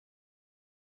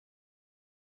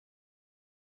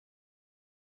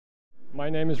My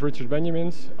name is Richard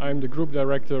Benjamins. I'm the Group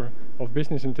Director of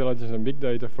Business Intelligence and Big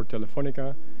Data for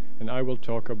Telefonica, and I will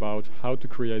talk about how to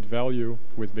create value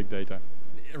with big data.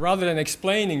 Rather than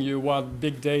explaining you what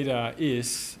big data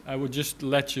is, I would just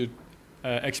let you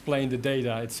explain the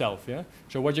data itself. Yeah?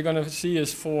 So what you're going to see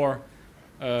is four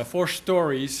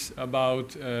stories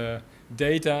about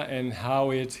data and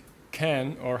how it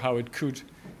can or how it could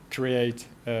create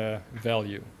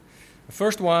value. The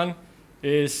first one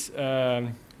is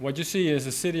what you see is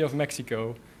the city of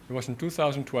Mexico. It was in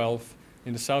 2012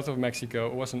 in the south of Mexico.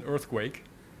 It was an earthquake.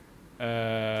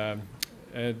 About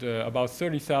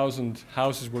 30,000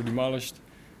 houses were demolished.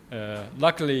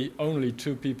 Luckily, only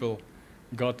 2 people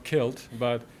got killed,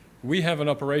 but we have an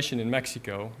operation in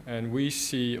Mexico, and we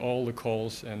see all the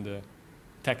calls and the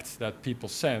texts that people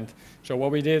send. So what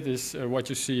we did is what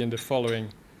you see in the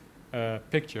following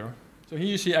picture. So here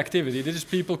you see activity. This is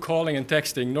people calling and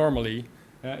texting normally.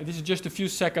 This is just a few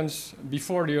seconds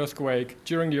before the earthquake,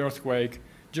 during the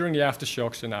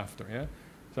aftershocks, and after. Yeah?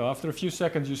 So after a few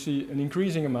seconds, you see an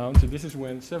increasing amount. So this is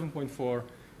when 7.4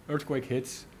 earthquake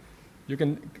hits. You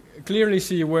can clearly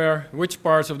see which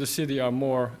parts of the city are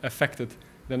more affected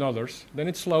than others. Then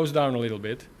it slows down a little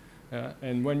bit.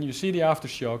 And when you see the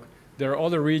aftershock, there are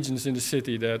other regions in the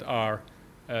city that are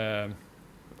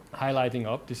highlighting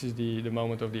up. This is the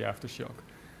moment of the aftershock.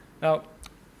 Now,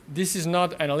 this is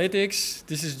not analytics.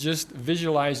 This is just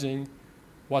visualizing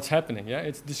what's happening. Yeah?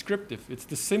 It's descriptive. It's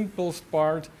the simplest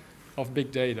part of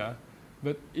big data.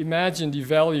 But imagine the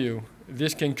value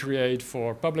this can create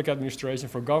for public administration,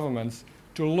 for governments,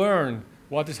 to learn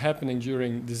what is happening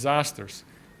during disasters.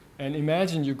 And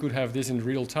imagine you could have this in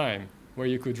real time, where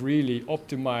you could really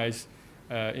optimize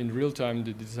in real time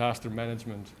the disaster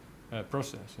management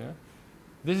process. Yeah?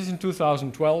 This is in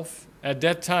 2012. At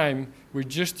that time, we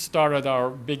just started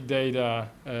our big data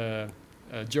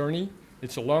journey.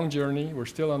 It's a long journey. We're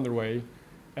still underway.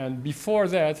 And before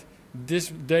that, this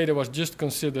data was just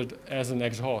considered as an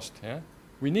exhaust. Yeah?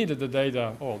 We needed the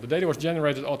data. The data was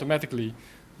generated automatically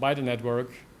by the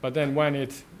network. But then when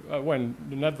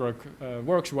the network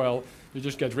works well, you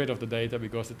just get rid of the data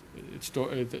because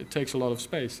it takes a lot of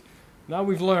space. Now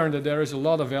we've learned that there is a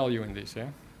lot of value in this.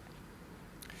 Yeah?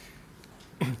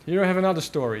 Here I have another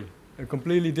story, a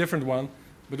completely different one,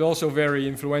 but also very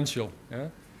influential. Yeah?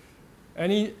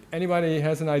 Anybody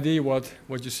has an idea what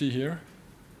you see here?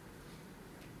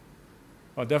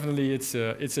 Well, definitely it's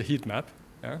a heat map.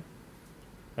 Yeah?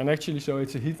 And actually, so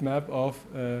it's a heat map of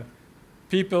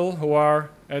people who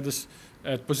are at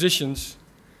positions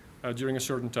during a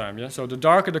certain time. Yeah? So the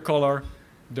darker the color,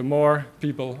 the more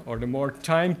people or the more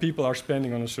time people are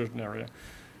spending on a certain area.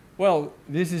 Well,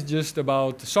 this is just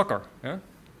about soccer. Yeah?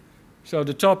 So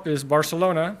the top is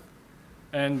Barcelona,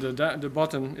 and the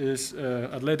bottom is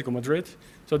Atletico Madrid.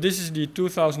 So this is the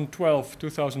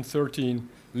 2012-2013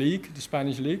 league, the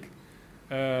Spanish league.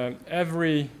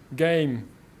 Every game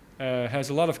has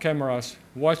a lot of cameras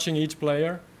watching each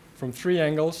player from 3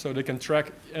 angles, so they can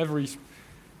track every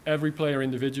player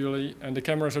individually, and the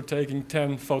cameras are taking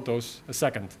 10 photos a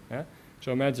second. Yeah?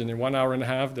 So imagine in 1 hour and a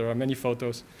half there are many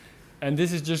photos. And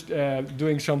this is just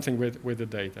doing something with the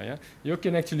data. Yeah? You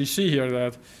can actually see here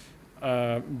that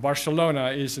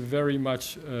Barcelona is a very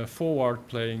much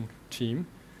forward-playing team,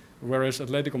 whereas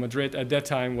Atletico Madrid at that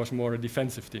time was more a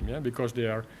defensive team. Yeah? Because they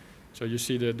are, so you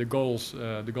see the goals,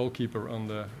 the goalkeeper on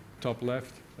the top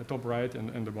left, the top right,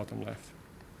 and the bottom left.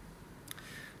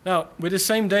 Now, with the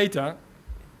same data,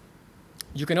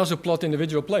 you can also plot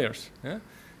individual players. Yeah?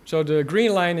 So the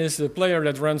green line is the player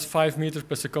that runs 5 meters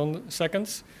per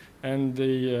second. And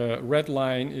the red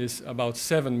line is about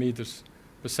 7 meters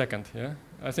per second. Yeah?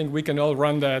 I think we can all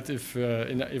run that if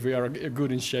we are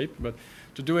good in shape, but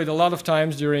to do it a lot of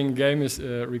times during game is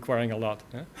requiring a lot.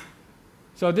 Yeah?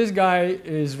 So this guy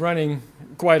is running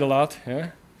quite a lot.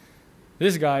 Yeah?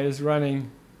 This guy is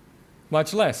running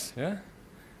much less. Yeah?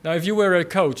 Now, if you were a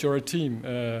coach or a team,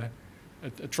 a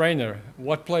trainer,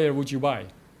 what player would you buy?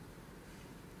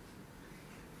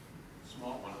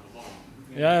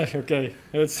 Yeah, okay.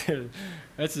 That's an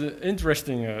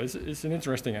interesting. It's an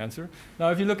interesting answer. Now,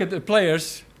 if you look at the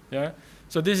players, yeah.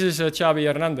 So this is Xavi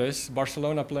Hernandez,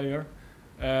 Barcelona player.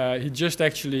 He just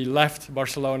actually left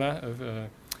Barcelona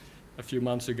a few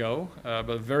months ago,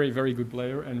 but very, very good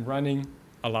player and running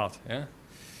a lot. Yeah.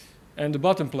 And the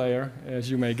bottom player, as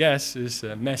you may guess, is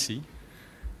Messi.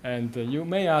 And you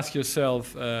may ask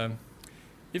yourself,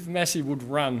 if Messi would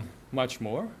run much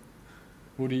more,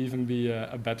 would he even be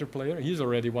a better player? He's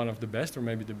already one of the best, or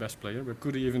maybe the best player, but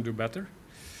could he even do better?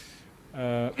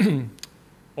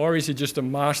 Or is he just a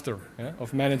master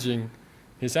of managing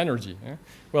his energy?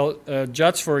 Well,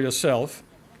 judge for yourself.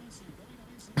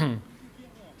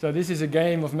 So this is a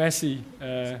game of Messi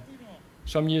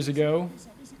some years ago.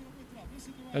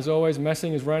 As always,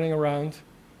 Messi is running around,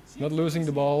 not losing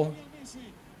the ball.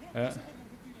 But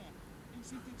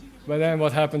then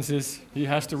what happens is he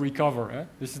has to recover.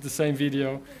 This is the same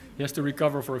video. He has to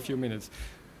recover for a few minutes.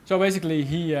 So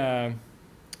basically, I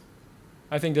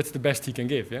think that's the best he can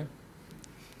give. Yeah.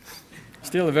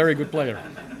 Still a very good player.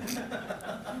 So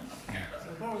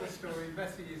the moral of the story: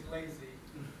 Messi is lazy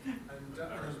and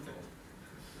unfit.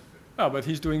 Oh, but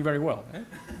he's doing very well.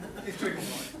 He's doing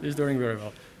fine. He's doing very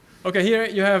well. Okay, here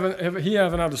you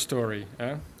have another story.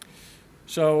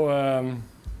 So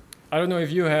I don't know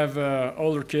if you have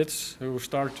older kids who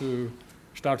start to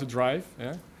drive.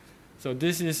 Yeah? So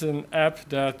this is an app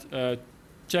that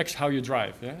checks how you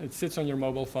drive. Yeah? It sits on your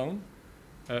mobile phone.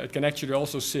 It can actually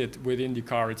also sit within the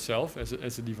car itself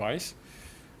as a device.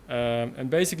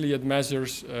 And basically it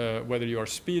measures whether you are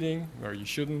speeding, where you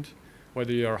shouldn't,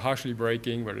 whether you are harshly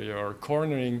braking, whether you are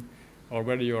cornering, or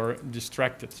whether you are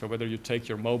distracted, so whether you take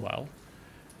your mobile.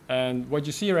 And what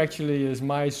you see here actually is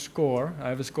my score. I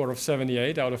have a score of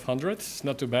 78 out of 100. It's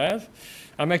not too bad.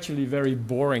 I'm actually a very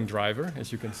boring driver,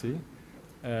 as you can see.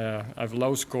 I have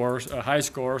low scores, high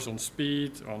scores on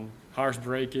speed, on harsh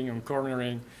braking, on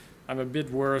cornering. I'm a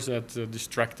bit worse at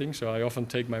distracting, so I often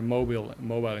take my mobile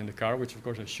in the car, which of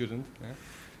course I shouldn't. Yeah.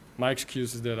 My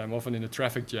excuse is that I'm often in a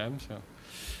traffic jam. So.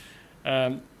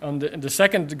 On the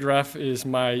second graph is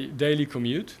my daily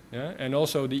commute, yeah, and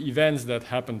also the events that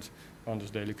happened on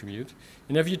this daily commute.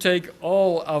 And if you take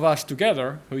all of us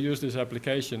together who use this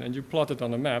application and you plot it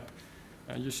on a map,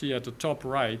 you see at the top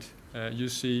right, you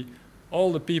see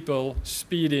all the people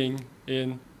speeding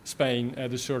in Spain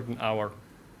at a certain hour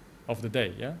of the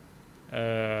day. Yeah?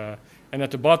 And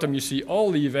at the bottom you see all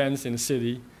the events in a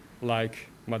city like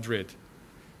Madrid.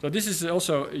 So this is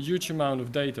also a huge amount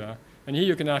of data. And here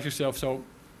you can ask yourself, so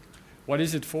what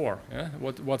is it for? Yeah?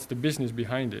 What's the business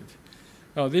behind it?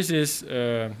 Now, this is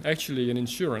actually an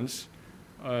insurance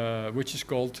which is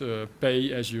called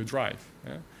pay as you drive.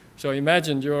 Yeah? So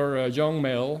imagine you're a young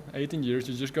male, 18 years,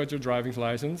 you just got your driving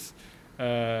license,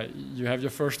 you have your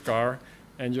first car,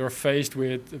 and you're faced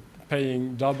with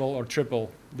paying double or triple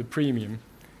the premium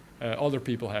other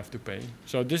people have to pay.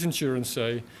 So this insurance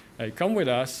say, hey, come with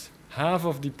us, half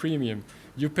of the premium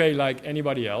you pay like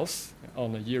anybody else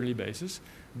on a yearly basis,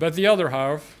 but the other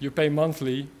half you pay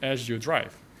monthly as you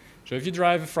drive. So if you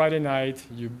drive a Friday night,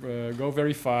 you go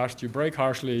very fast, you brake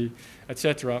harshly,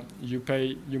 etc.,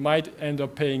 you might end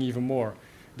up paying even more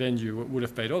than you would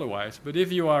have paid otherwise. But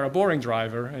if you are a boring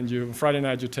driver and Friday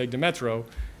night you take the metro,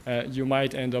 you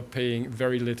might end up paying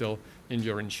very little in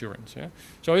your insurance. Yeah?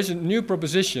 So it's a new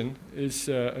proposition, it's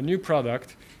a new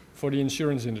product for the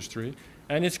insurance industry.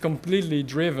 And it's completely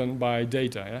driven by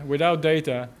data. Yeah? Without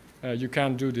data, you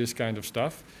can't do this kind of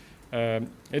stuff.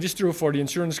 It is true for the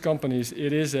insurance companies.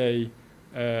 It is a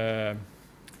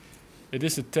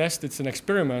test. It's an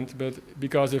experiment. But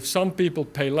because if some people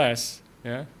pay less,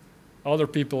 yeah, other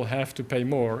people have to pay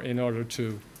more in order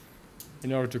to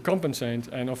compensate.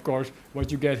 And of course, what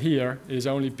you get here is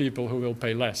only people who will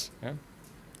pay less. Yeah?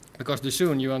 Because the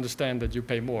soon you understand that you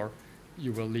pay more,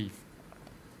 you will leave.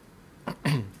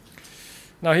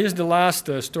 Now here's the last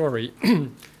story.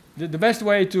 The best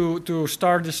way to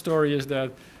start this story is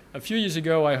that a few years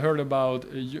ago I heard about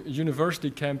a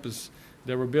university campus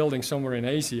they were building somewhere in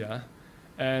Asia.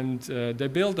 And they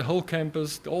built the whole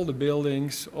campus, all the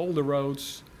buildings, all the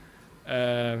roads.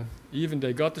 Even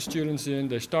they got the students in,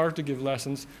 they started to give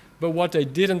lessons. But what they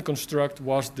didn't construct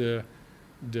was the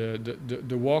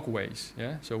walkways.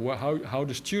 Yeah? So how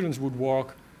the students would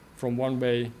walk from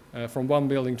one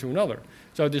building to another.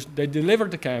 So they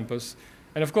delivered the campus,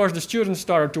 and of course the students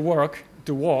started to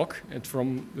walk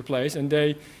from the place, and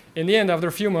in the end, after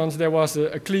a few months, there was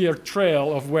a clear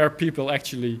trail of where people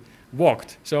actually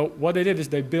walked. So what they did is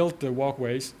they built the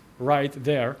walkways right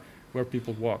there where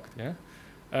people walked. Yeah?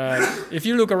 If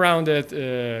you look around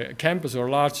at campus or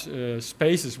large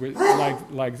spaces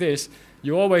like this,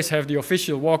 you always have the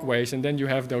official walkways, and then you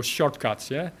have those shortcuts,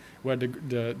 yeah, where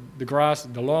the grass,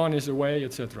 the lawn is away,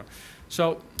 etc.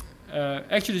 So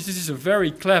actually, this is a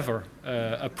very clever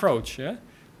approach, yeah,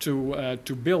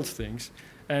 to build things.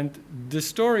 And the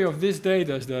story of this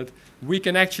data is that we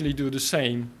can actually do the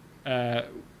same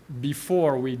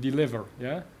before we deliver,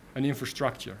 yeah, an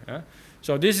infrastructure. Yeah?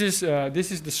 So this is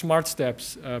the Smart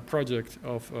Steps product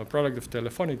of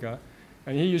Telefonica.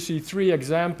 And here you see 3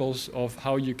 examples of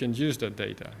how you can use that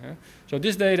data. Yeah? So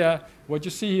this data, what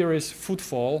you see here is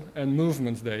footfall and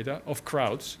movement data of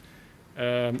crowds.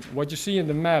 What you see in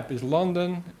the map is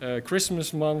London,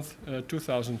 Christmas month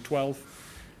 2012.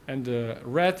 And the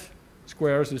red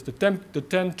squares is the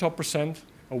 10 top percent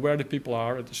of where the people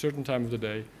are at a certain time of the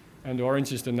day, and the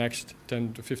orange is the next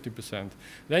 10 to 50%.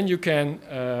 Then you can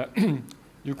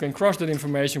you can cross that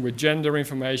information with gender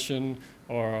information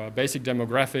or basic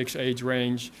demographics, age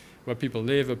range, where people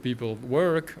live, where people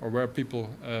work, or where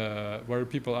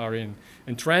people are in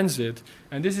transit.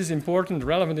 And this is important,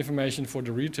 relevant information for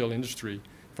the retail industry.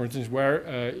 For instance,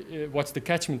 what's the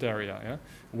catchment area? Yeah?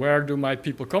 Where do my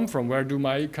people come from? Where do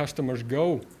my customers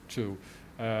go to?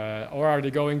 Or are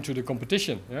they going to the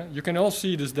competition? Yeah? You can all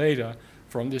see this data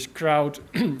from this crowd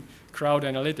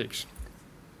analytics.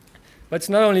 But it's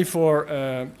not only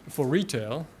for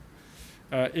retail,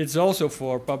 it's also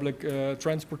for public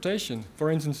transportation.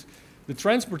 For instance, the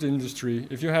transport industry,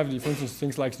 if you have, for instance,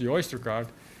 things like the Oyster card,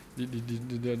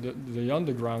 the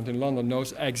underground in London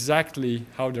knows exactly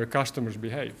how their customers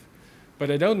behave. But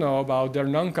they don't know about their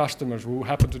non-customers who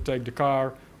happen to take the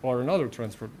car or another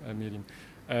transport medium.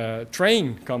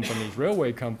 Train companies,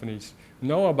 railway companies,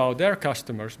 know about their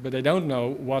customers, but they don't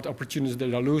know what opportunities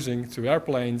they are losing to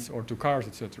airplanes or to cars,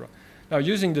 etc. Now,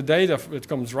 using the data that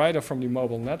comes right up from the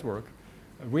mobile network,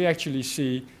 we actually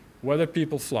see whether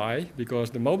people fly,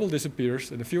 because the mobile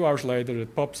disappears, and a few hours later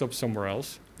it pops up somewhere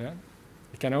else. Yeah?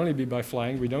 It can only be by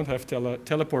flying. We don't have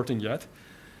teleporting yet.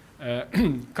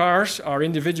 Cars are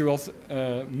individuals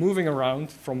moving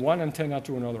around from one antenna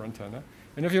to another antenna.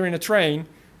 And if you're in a train,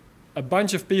 a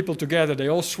bunch of people together, they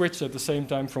all switch at the same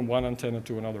time from one antenna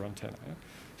to another antenna. Yeah?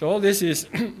 So all this is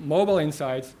mobile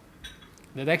insights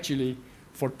that actually,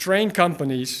 for train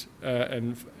companies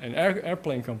and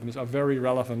airplane companies, are very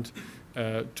relevant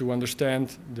to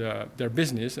understand their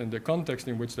business and the context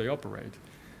in which they operate.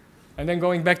 And then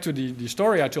going back to the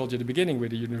story I told you at the beginning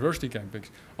with the university campus,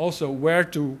 also where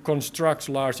to construct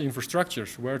large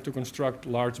infrastructures, where to construct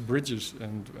large bridges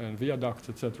and viaducts,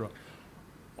 etc.,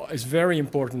 is very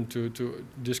important to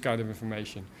this kind of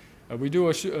information. We do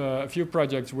a few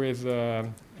projects with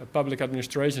public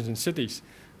administrations in cities.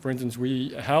 For instance,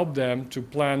 we help them to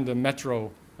plan the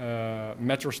metro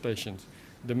stations,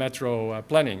 the metro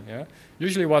planning. Yeah?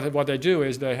 Usually what they do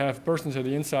is they have persons at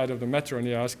the inside of the metro and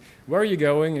they ask, where are you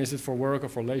going? Is it for work or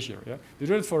for leisure? Yeah? They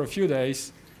do it for a few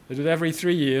days. They do it every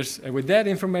 3 years. And with that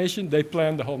information, they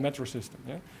plan the whole metro system.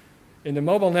 Yeah? In the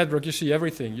mobile network, you see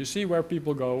everything. You see where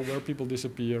people go, where people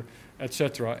disappear,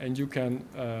 etc. And you can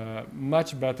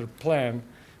much better plan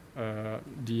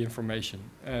the information.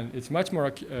 And it's much more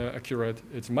accurate,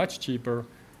 it's much cheaper,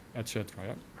 etc.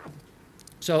 Yeah?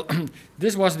 So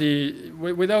this was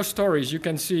with those stories, you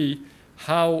can see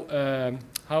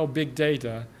how big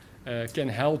data can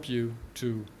help you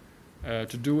to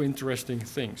do interesting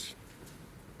things.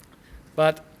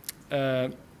 But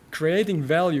creating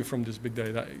value from this big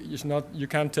data is not, you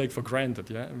can't take for granted.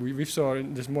 Yeah, we saw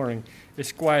this morning.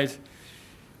 It's quite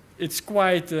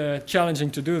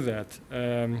challenging to do that.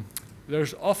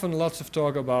 There's often lots of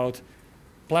talk about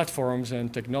platforms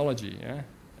and technology. Yeah?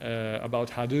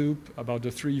 About Hadoop, about the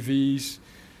 3 Vs,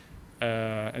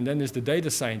 and then there's the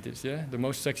data scientist. Yeah, the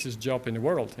most sexiest job in the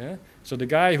world. Yeah, so the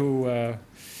guy who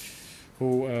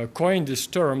coined this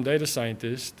term, data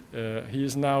scientist, he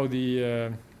is now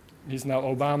he's now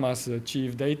Obama's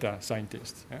chief data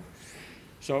scientist. Yeah?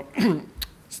 So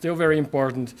still very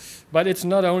important, but it's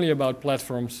not only about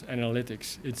platforms and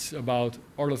analytics. It's about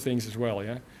other things as well.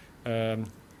 Yeah.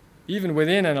 Even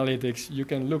within analytics, you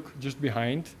can look just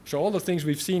behind. So all the things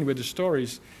we've seen with the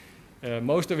stories,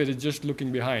 most of it is just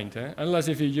looking behind. Unless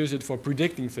if you use it for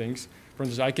predicting things. For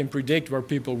instance, I can predict where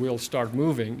people will start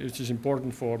moving, which is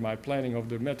important for my planning of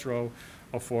the metro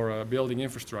or for building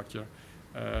infrastructure.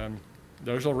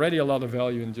 There's already a lot of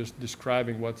value in just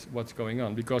describing what's going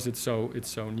on because it's so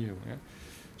new. Yeah?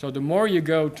 So the more you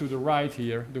go to the right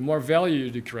here, the more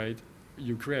value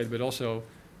you create, but also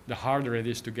the harder it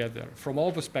is to get there from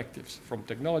all perspectives, from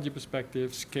technology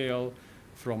perspective, scale,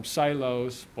 from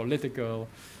silos, political,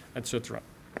 etc.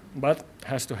 But it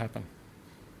has to happen.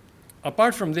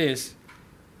 Apart from this,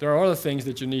 there are other things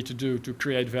that you need to do to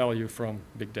create value from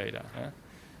big data.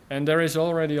 And there is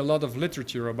already a lot of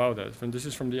literature about it. And this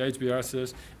is from the HBR,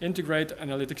 says, integrate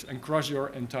analytics across your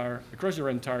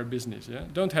entire business. Yeah?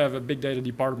 Don't have a big data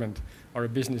department or a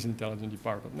business intelligence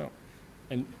department, no.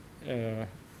 And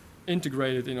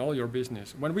integrate it in all your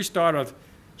business. When we started,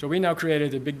 so we now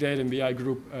created a big data and BI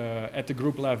group at the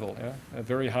group level, yeah?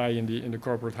 Very high in the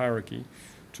corporate hierarchy,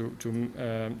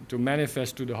 to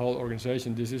manifest to the whole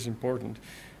organization. This is important.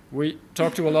 We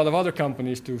talked to a lot of other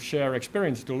companies to share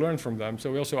experience, to learn from them.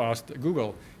 So we also asked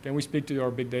Google, can we speak to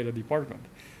your big data department?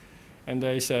 And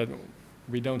they said,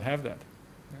 we don't have that.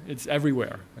 It's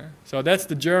everywhere. So that's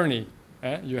the journey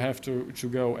you have to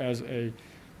go as a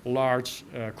large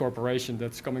corporation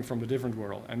that's coming from a different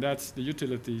world. And that's the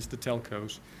utilities, the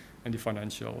telcos, and the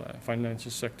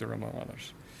financial sector, among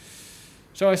others.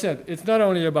 So I said, it's not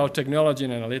only about technology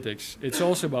and analytics, it's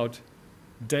also about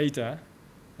data,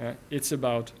 it's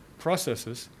about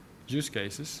processes, use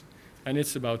cases, and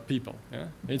it's about people. Yeah?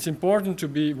 It's important to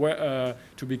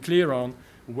be clear on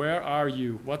where are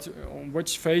you,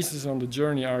 which phases on the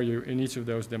journey are you in each of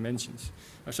those dimensions.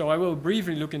 So I will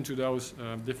briefly look into those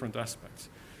different aspects.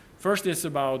 First, it's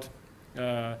about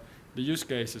the use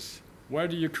cases. Where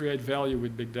do you create value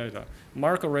with big data?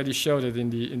 Mark already showed it in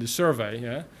the survey.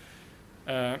 Yeah?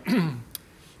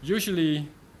 Usually,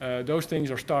 those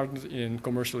things are started in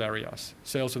commercial areas,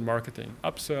 sales and marketing,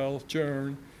 upsell,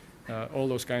 churn, all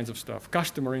those kinds of stuff,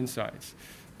 customer insights.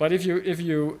 But if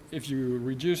you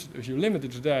limit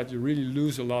it to that, you really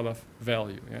lose a lot of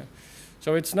value. Yeah?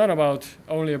 So it's not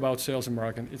only about sales and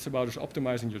marketing. It's about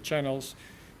optimizing your channels.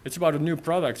 It's about a new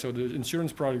product. So the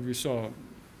insurance product we saw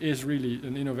is really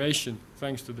an innovation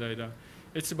thanks to data.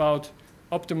 It's about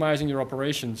optimizing your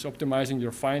operations, optimizing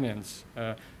your finance,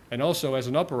 and also as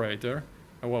an operator,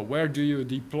 well, where do you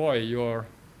deploy your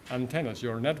antennas,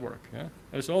 your network? Yeah?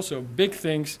 There's also big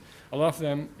things. A lot of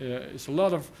them, it's a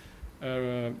lot of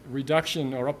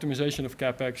reduction or optimization of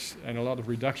CapEx and a lot of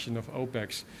reduction of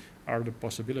OpEx are the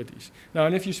possibilities. Now,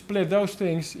 and if you split those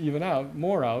things even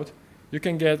more out, you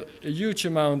can get a huge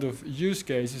amount of use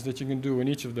cases that you can do in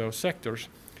each of those sectors.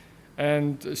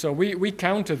 And so we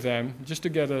counted them just to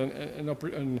get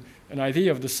an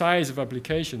idea of the size of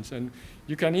applications. And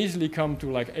you can easily come to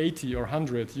like 80 or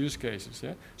 100 use cases.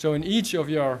 Yeah? So in each of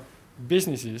your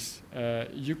businesses,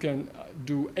 you can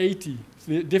do 80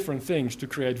 different things to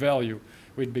create value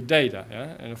with big data.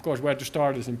 Yeah? And of course, where to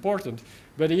start is important.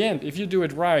 But in the end, if you do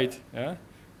it right, yeah,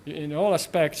 in all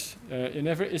aspects,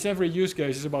 every use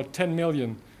case is about 10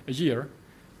 million a year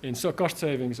in cost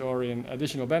savings or in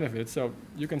additional benefits. So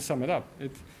you can sum it up.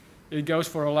 It goes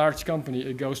for a large company,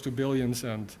 it goes to billions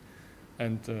and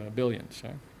billions.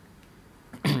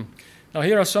 Yeah? Now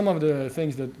here are some of the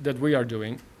things that we are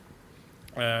doing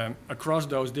across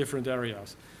those different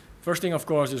areas. First thing, of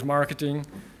course, is marketing.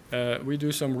 We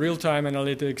do some real-time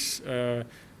analytics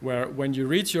where when you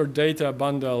reach your data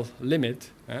bundle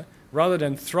limit, rather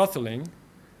than throttling,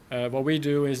 what we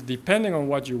do is, depending on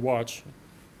what you watch,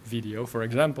 video, for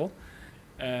example,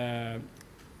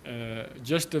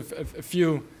 just a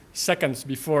few seconds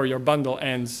before your bundle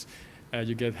ends,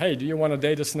 you get, hey, do you want a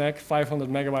data snack, 500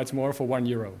 megabytes more for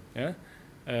 €1, yeah?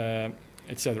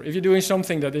 Etc. If you're doing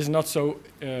something that is not so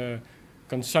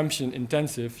consumption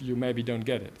intensive, you maybe don't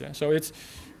get it. Yeah? So it's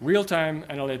real-time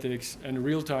analytics and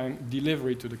real-time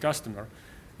delivery to the customer.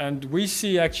 And we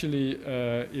see actually,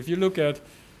 if you look at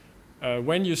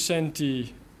when you send the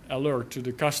alert to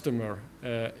the customer,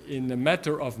 in a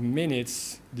matter of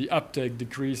minutes, the uptake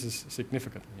decreases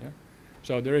significantly. Yeah?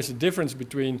 So there is a difference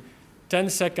between 10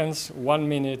 seconds, 1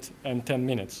 minute, and 10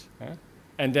 minutes, yeah?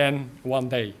 And then 1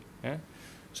 day. Yeah?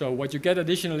 So what you get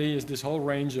additionally is this whole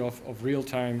range of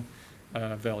real-time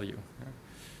value. Yeah?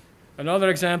 Another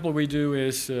example we do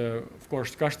is, of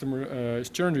course, customer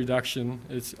churn reduction.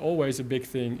 It's always a big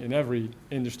thing in every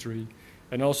industry,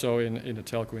 and also in the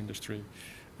telco industry.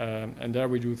 And there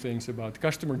we do things about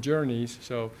customer journeys.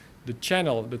 So the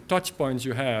channel, the touch points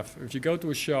you have. If you go to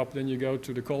a shop, then you go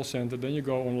to the call center, then you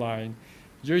go online.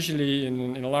 Usually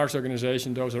in a large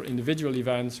organization, those are individual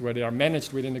events where they are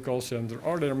managed within the call center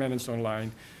or they are managed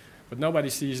online. But nobody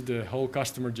sees the whole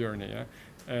customer journey. Yeah?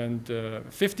 And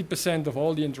 50% of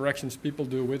all the interactions people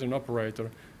do with an operator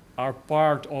are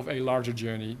part of a larger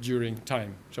journey during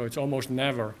time. So it's almost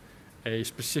never a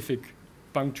specific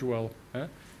punctual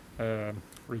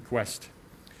request.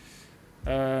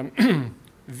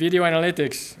 Video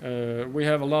analytics. We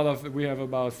have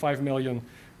about 5 million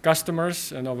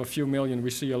customers, and of a few million we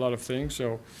see a lot of things.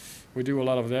 So we do a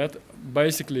lot of that,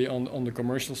 basically on the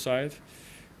commercial side.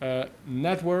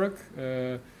 Network.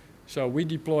 So we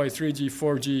deploy 3G,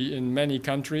 4G in many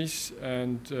countries,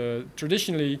 and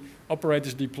traditionally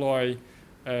operators deploy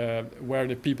where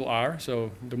the people are.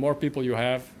 So the more people you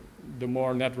have, the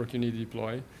more network you need to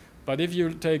deploy. But if you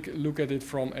take a look at it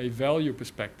from a value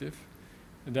perspective,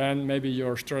 then maybe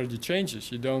your strategy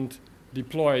changes. You don't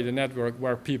deploy the network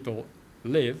where people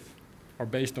live or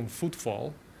based on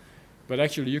footfall, but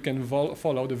actually you can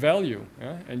follow the value.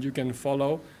 Yeah? And you can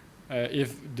follow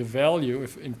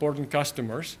if important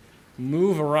customers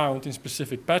move around in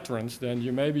specific patterns, then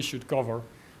you maybe should cover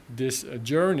this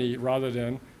journey rather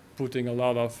than putting a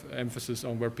lot of emphasis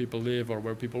on where people live or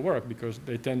where people work, because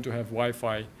they tend to have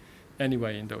Wi-Fi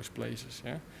anyway in those places.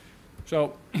 Yeah?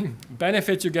 So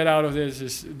benefits you get out of this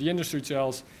is the industry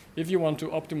tells if you want to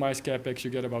optimize capex, you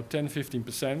get about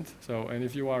 10-15%. So, and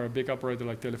if you are a big operator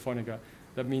like Telefonica,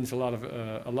 that means a lot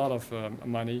of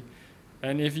money.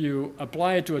 And if you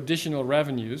apply it to additional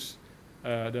revenues,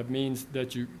 that means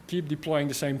that you keep deploying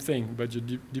the same thing, but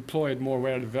you deploy it more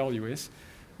where the value is,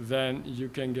 then you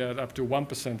can get up to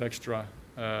 1% extra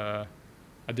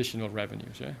additional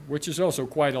revenues, yeah? Which is also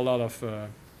quite a lot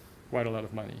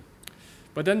of money.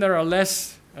 But then there are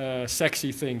less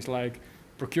sexy things like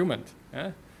procurement.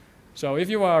 Yeah? So if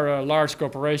you are a large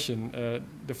corporation,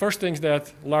 the first things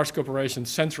that large corporations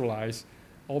centralize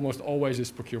almost always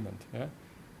is procurement. Yeah?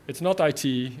 It's not IT,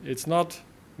 it's not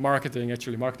marketing.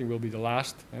 Actually, marketing will be the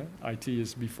last. Yeah? IT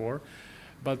is before.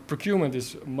 But procurement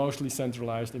is mostly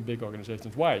centralized in big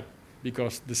organizations. Why?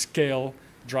 Because the scale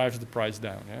drives the price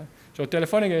down. Yeah? So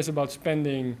Telefonica is about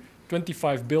spending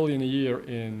 25 billion a year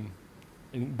in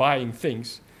buying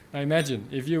things. Now imagine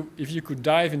if you could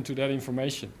dive into that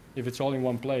information, if it's all in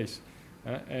one place,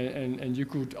 and you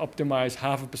could optimize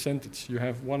half a percentage, you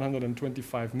have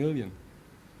 125 million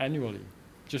annually,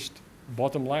 just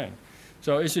bottom line.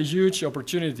 So it's a huge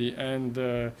opportunity,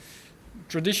 and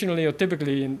traditionally or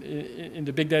typically in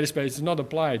the big data space, it's not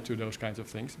applied to those kinds of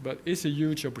things, but it's a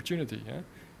huge opportunity. Yeah?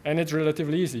 And it's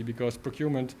relatively easy because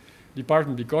procurement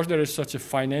department, because there is such a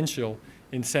financial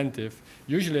incentive,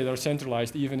 usually they're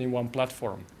centralized even in one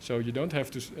platform. So you don't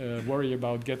have to worry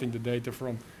about getting the data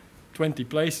from 20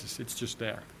 places, it's just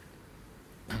there.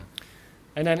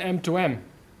 And then M2M,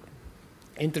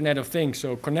 Internet of Things,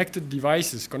 so connected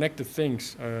devices, connected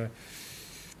things.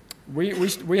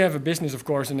 We have a business, of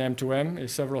course, in M2M,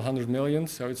 it's several hundred million,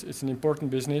 so it's an important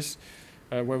business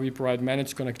where we provide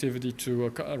managed connectivity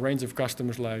to a range of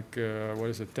customers like,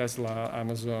 Tesla,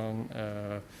 Amazon,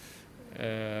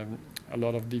 a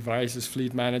lot of devices,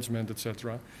 fleet management,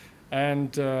 etc.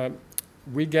 And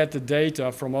we get the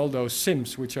data from all those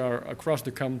SIMs, which are across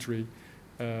the country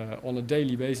on a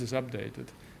daily basis updated.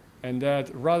 And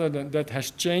that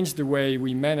has changed the way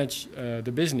we manage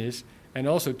the business, and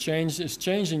also is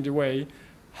changing the way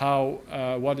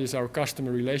what is our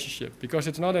customer relationship. Because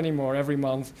it's not anymore every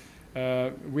month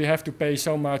we have to pay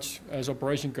so much as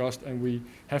operation cost and we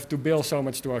have to bill so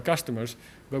much to our customers,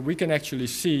 but we can actually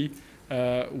see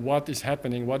what is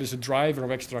happening, what is a driver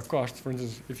of extra cost. For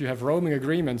instance, if you have roaming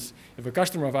agreements, if a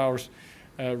customer of ours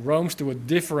roams to a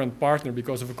different partner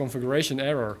because of a configuration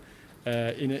error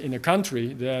in a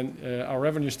country, then our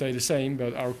revenues stay the same,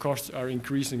 but our costs are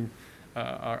increasing.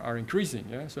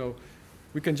 Yeah? So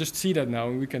we can just see that now,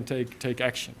 and we can take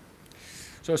action.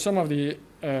 So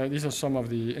these are some of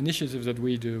the initiatives that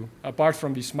we do, apart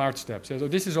from the smart steps. So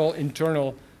this is all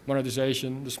internal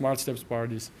monetization. The smart steps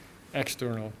part is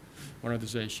external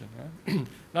monetization. Yeah?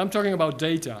 Now I'm talking about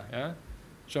data. Yeah?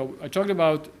 So I talked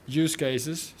about use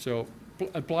cases. So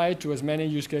apply it to as many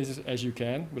use cases as you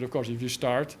can. But of course, if you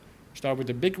start with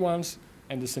the big ones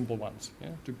and the simple ones, yeah?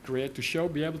 Be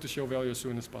able to show value as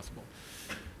soon as possible.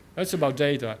 That's about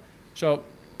data. So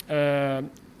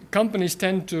companies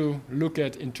tend to look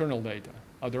at internal data,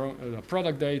 their own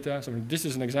product data. So this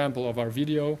is an example of our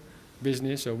video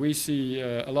business. So we see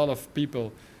a lot of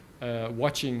people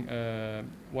watching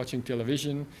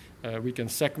television. We can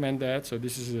segment that. So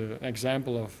this is an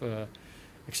example of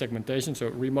segmentation. So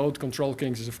remote control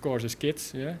kings is, of course,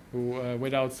 kids, yeah, who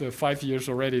without 5 years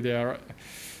already they are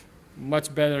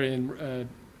much better in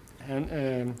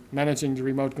managing the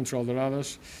remote control than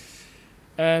others.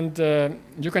 And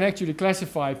you can actually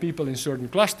classify people in certain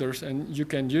clusters, and you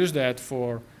can use that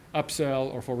for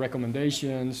upsell or for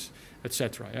recommendations,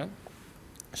 etc. Yeah?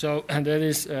 So and that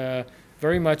is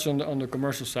very much on the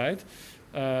commercial side.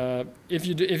 If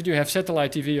you have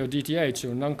satellite TV or DTH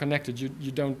or non-connected,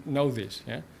 you don't know this.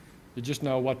 Yeah? You just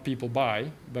know what people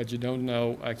buy, but you don't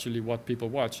know actually what people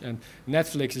watch. And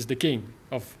Netflix is the king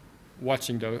of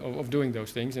doing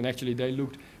those things. And actually, they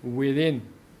looked within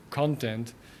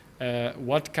content.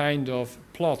 What kind of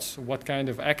plots, what kind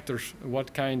of actors,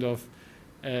 what kind of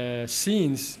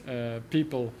scenes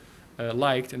people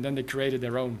liked, and then they created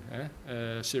their own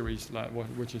series,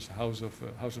 which is House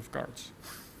of Cards.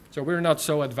 So we're not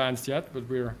so advanced yet, but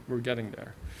we're getting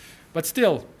there. But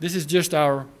still, this is just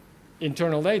our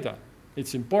internal data.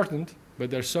 It's important, but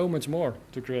there's so much more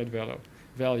to create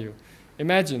value.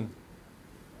 Imagine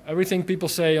everything people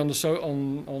say on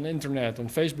internet, on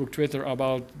Facebook, Twitter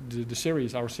about the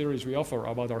series, our series we offer,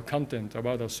 about our content,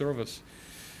 about our service.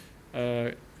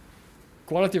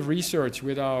 Quality of research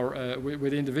with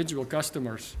with individual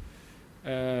customers.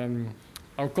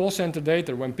 Our call center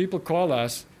data, when people call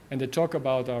us and they talk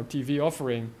about our TV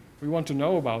offering, we want to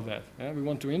know about that. Yeah? We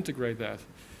want to integrate that.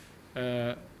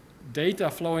 data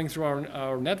flowing through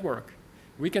our network.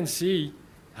 We can see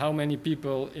how many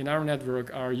people in our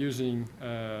network are using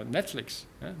Netflix.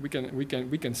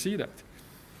 We can see that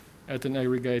at an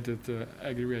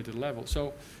aggregated level.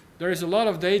 So there is a lot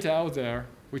of data out there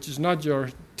which is not your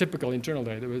typical internal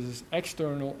data, but it's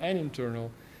external and internal,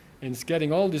 and it's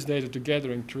getting all this data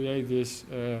together and create this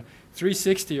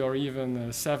 360 or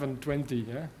even 720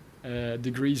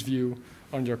 degrees view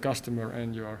on your customer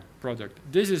and your product.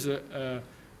 This is a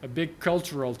big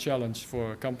cultural challenge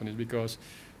for companies, because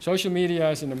social media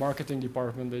is in the marketing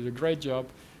department. They do a great job.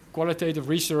 Qualitative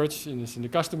research in the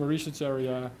customer research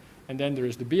area, and then there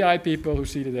is the BI people who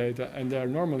see the data, and they're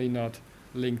normally not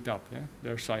linked up. Yeah?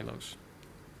 They're silos.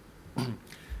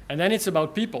 And then it's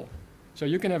about people. So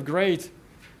you can have great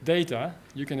data,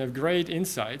 you can have great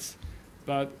insights,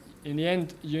 but in the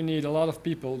end you need a lot of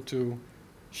people to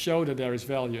show that there is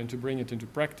value and to bring it into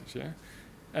practice. Yeah?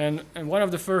 And one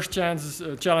of the first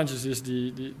challenges is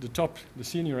the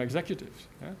senior executives.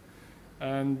 Yeah?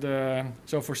 And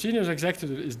so for senior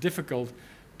executives it's difficult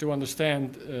to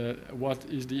understand what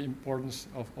is the importance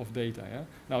of data. Yeah?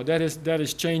 Now that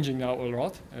is changing now a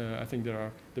lot. I think there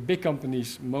are the big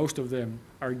companies, most of them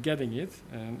are getting it,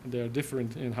 and they're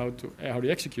different in how they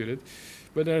execute it.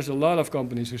 But there's a lot of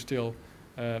companies who still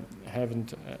are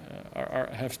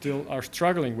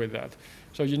struggling with that.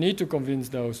 So you need to convince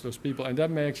those people, and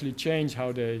that may actually change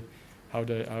how they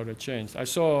change. I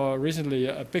saw recently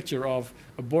a picture of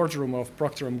a boardroom of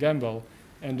Procter & Gamble,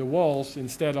 and the walls,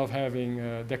 instead of having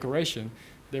decoration,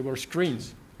 they were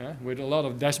screens with a lot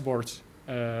of dashboards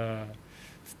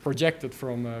projected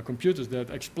from computers that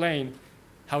explain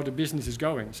how the business is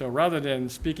going. So rather than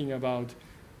speaking about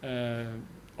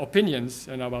opinions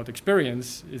and about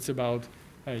experience, it's about,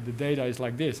 hey, the data is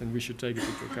like this, and we should take it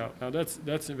into account. Now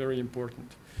that's very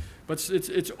important. But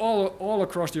it's all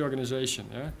across the organization.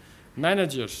 Yeah?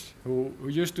 Managers who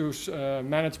used to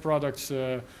manage products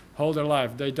whole their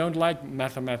life, they don't like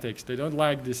mathematics, they don't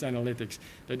like this analytics,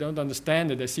 they don't understand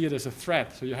it, they see it as a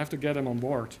threat, so you have to get them on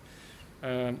board.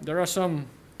 There are some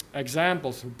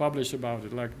examples who publish about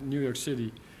it, like New York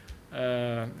City.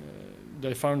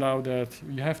 They found out that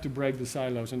you have to break the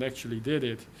silos, and actually did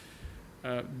it.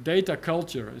 Data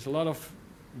culture, there's a lot of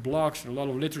blogs and a lot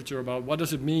of literature about what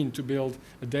does it mean to build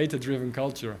a data-driven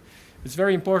culture. It's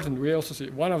very important. We also see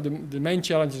one of the main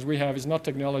challenges we have is not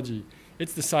technology.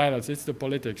 It's the silos, it's the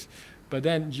politics. But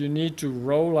then you need to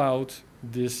roll out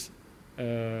this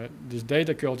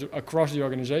data culture across the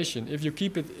organization. If you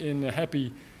keep it in a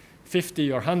happy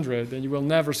 50 or 100, then you will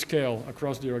never scale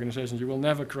across the organization. You will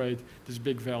never create this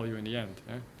big value in the end.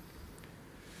 Eh?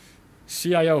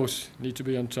 CIOs need to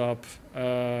be on top.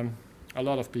 A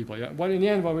lot of people. Yeah. But in the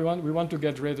end, what we want to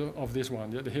get rid of this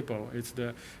one, the hippo. It's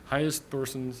the highest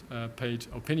person's paid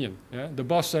opinion. Yeah? The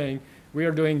boss saying, we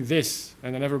are doing this,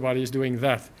 and then everybody is doing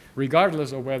that,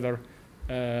 regardless of whether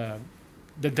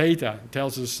the data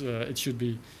tells us it should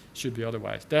be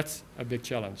otherwise. That's a big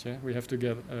challenge. Yeah? We have to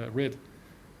get rid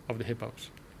of the hippos.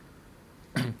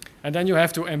 And then you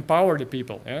have to empower the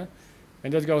people. Yeah?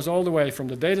 And that goes all the way from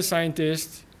the data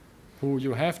scientists, who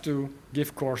you have to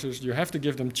give courses, you have to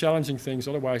give them challenging things,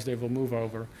 otherwise they will move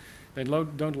over. They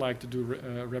don't like to do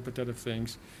repetitive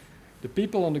things. The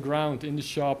people on the ground, in the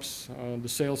shops, the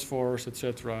sales force,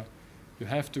 etc., you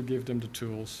have to give them the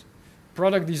tools.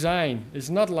 Product design is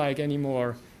not like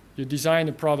anymore, you design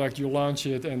a product, you launch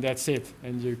it, and that's it.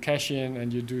 And you cash in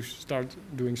and you start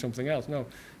doing something else. No,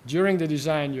 during the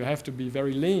design you have to be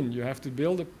very lean. You have to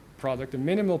build a product, a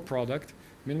minimal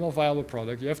viable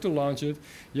product. You have to launch it.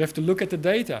 You have to look at the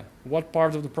data. What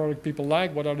part of the product people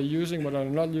like, what are they using, what are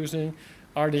they not using,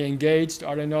 are they engaged,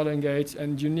 are they not engaged,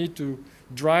 and you need to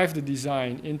drive the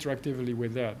design interactively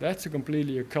with that. That's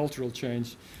completely a cultural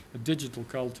change, a digital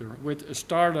culture. With a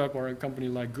startup or a company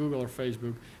like Google or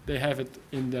Facebook, they have it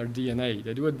in their DNA.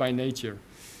 They do it by nature.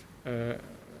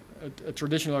 A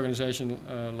traditional organization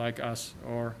like us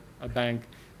or a bank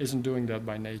isn't doing that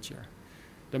by nature.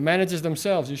 The managers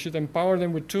themselves, you should empower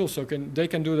them with tools so they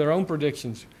can do their own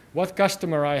predictions. What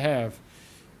customer I have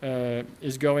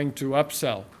is going to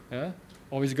upsell,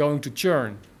 or is going to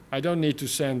churn. I don't need to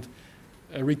send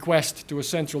a request to a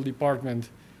central department,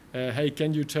 hey,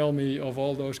 can you tell me of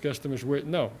all those customers?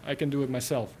 No, I can do it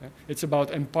myself. It's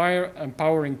about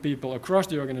empowering people across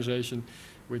the organization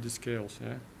with the skills.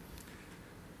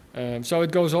 So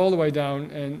it goes all the way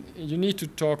down, and you need to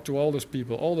talk to all those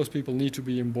people. All those people need to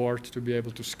be on board to be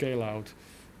able to scale out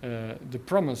the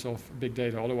promise of big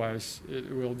data. Otherwise,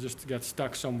 it will just get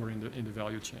stuck somewhere in the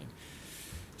value chain.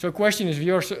 So the question is, if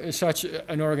you're such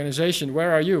an organization,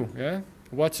 where are you? Yeah?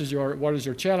 What is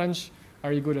your challenge?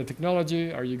 Are you good at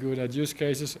technology? Are you good at use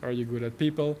cases? Are you good at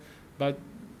people? But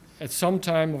at some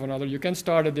time or another, you can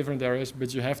start at different areas,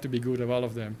 but you have to be good at all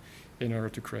of them in order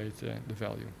to create the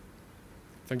value.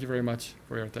 Thank you very much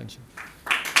for your attention.